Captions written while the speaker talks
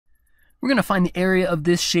We're going to find the area of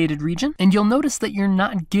this shaded region, and you'll notice that you're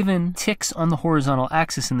not given ticks on the horizontal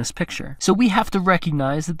axis in this picture. So we have to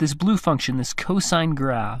recognize that this blue function, this cosine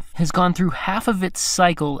graph, has gone through half of its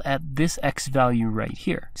cycle at this x value right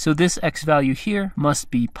here. So this x value here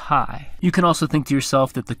must be pi. You can also think to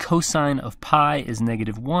yourself that the cosine of pi is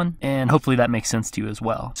 -1, and hopefully that makes sense to you as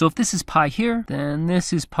well. So if this is pi here, then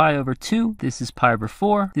this is pi over 2, this is pi over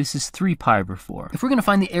 4, this is 3 pi over 4. If we're going to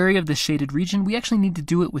find the area of this shaded region, we actually need to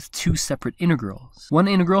do it with two separate integrals. One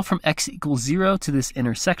integral from x equals 0 to this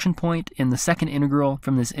intersection point, and the second integral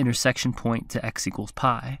from this intersection point to x equals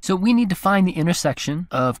pi. So we need to find the intersection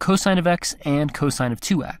of cosine of x and cosine of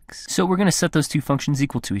 2x. So we're going to set those two functions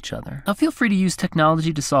equal to each other. Now feel free to use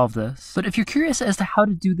technology to solve this, but if you're curious as to how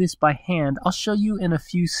to do this by hand, I'll show you in a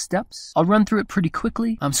few steps. I'll run through it pretty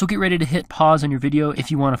quickly, so get ready to hit pause on your video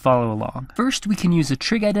if you want to follow along. First, we can use a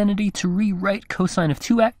trig identity to rewrite cosine of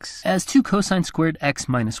 2x as 2 cosine squared x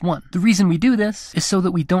minus 1. The reason we do this is so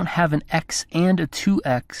that we don't have an x and a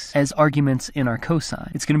 2x as arguments in our cosine.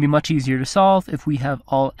 It's going to be much easier to solve if we have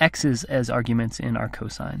all x's as arguments in our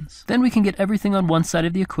cosines. Then we can get everything on one side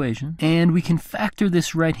of the equation, and we can factor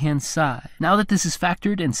this right-hand side. Now that this is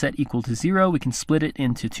factored and set equal to 0, we can split it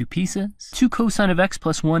into two pieces. 2 cosine of x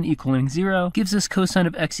plus 1 equaling 0 gives us cosine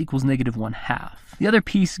of x equals -1/2. The other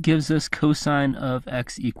piece gives us cosine of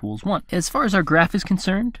x equals 1. As far as our graph is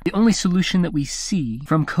concerned, the only solution that we see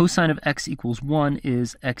from cosine of x equals 1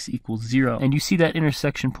 is x equals 0. And you see that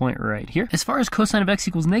intersection point right here. As far as cosine of x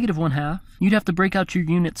equals -1/2, you'd have to break out your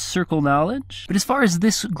unit circle knowledge. But as far as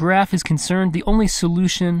this graph is concerned, the only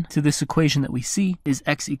solution to this equation that we see is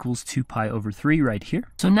x equals 2 pi over 3 right here.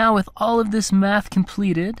 So now with all of this math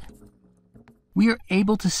completed, we are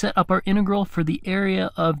able to set up our integral for the area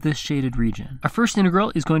of this shaded region. Our first integral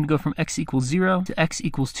is going to go from x equals 0 to x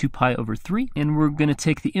equals 2 pi over 3, and we're going to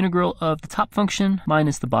take the integral of the top function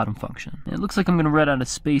minus the bottom function. And it looks like I'm going to run out of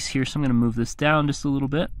space here, so I'm going to move this down just a little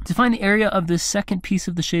bit. To find the area of this second piece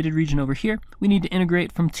of the shaded region over here, we need to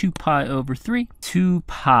integrate from 2 pi over 3 to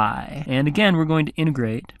pi. And again, we're going to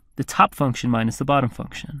integrate the top function minus the bottom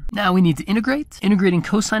function. Now we need to integrate. Integrating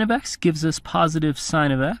cosine of x gives us positive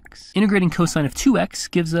sine of x. Integrating cosine of 2x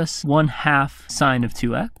gives us 1/2 sine of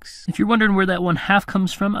 2x. If you're wondering where that 1/2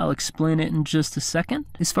 comes from, I'll explain it in just a second.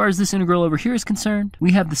 As far as this integral over here is concerned,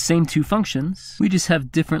 we have the same two functions. We just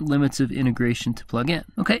have different limits of integration to plug in.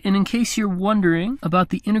 Okay, and in case you're wondering about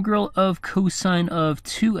the integral of cosine of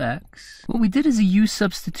 2x, what we did is a u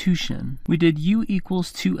substitution. We did u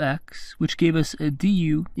equals 2x, which gave us a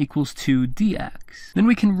du equals 2 dx. Then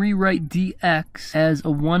we can rewrite dx as a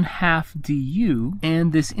 1/2 du,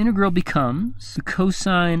 and this integral becomes the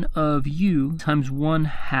cosine of u times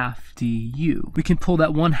 1/2 du. We can pull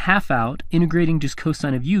that 1/2 out. Integrating just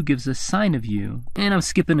cosine of u gives us sine of u. And I'm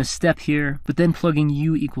skipping a step here, but then plugging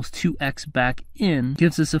u equals 2x back in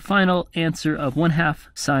gives us a final answer of 1/2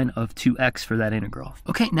 sine of 2x for that integral.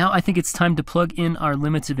 Okay, now I think it's time to plug in our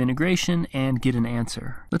limits of integration and get an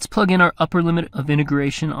answer. Let's plug in our upper limit of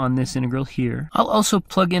integration on this integral here. I'll also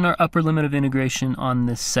plug in our upper limit of integration on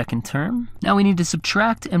this second term. Now we need to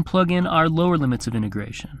subtract and plug in our lower limits of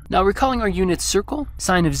integration. Now recalling our unit circle,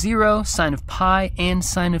 sine of 0, sine of pi, and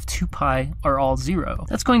sine of 2 pi are all 0.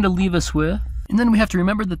 That's going to leave us with, and then we have to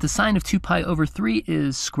remember that the sine of 2 pi over 3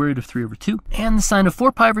 is square root of 3 over 2. And the sine of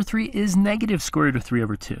 4 pi over 3 is negative square root of 3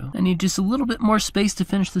 over 2. I need just a little bit more space to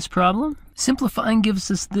finish this problem. Simplifying gives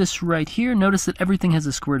us this right here. Notice that everything has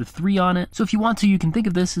a square root of 3 on it. So if you want to, you can think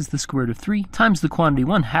of this as the square root of 3 times the quantity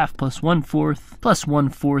 1/2 plus 1/4 plus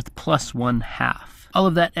 1/4 plus 1/2. All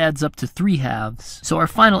of that adds up to 3/2. So our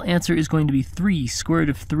final answer is going to be 3 square root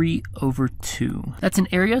of 3 over 2. That's an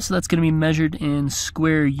area, so that's going to be measured in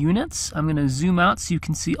square units. I'm going to zoom out so you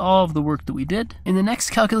can see all of the work that we did. In the next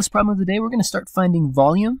calculus problem of the day, we're going to start finding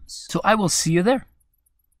volumes. So I will see you there.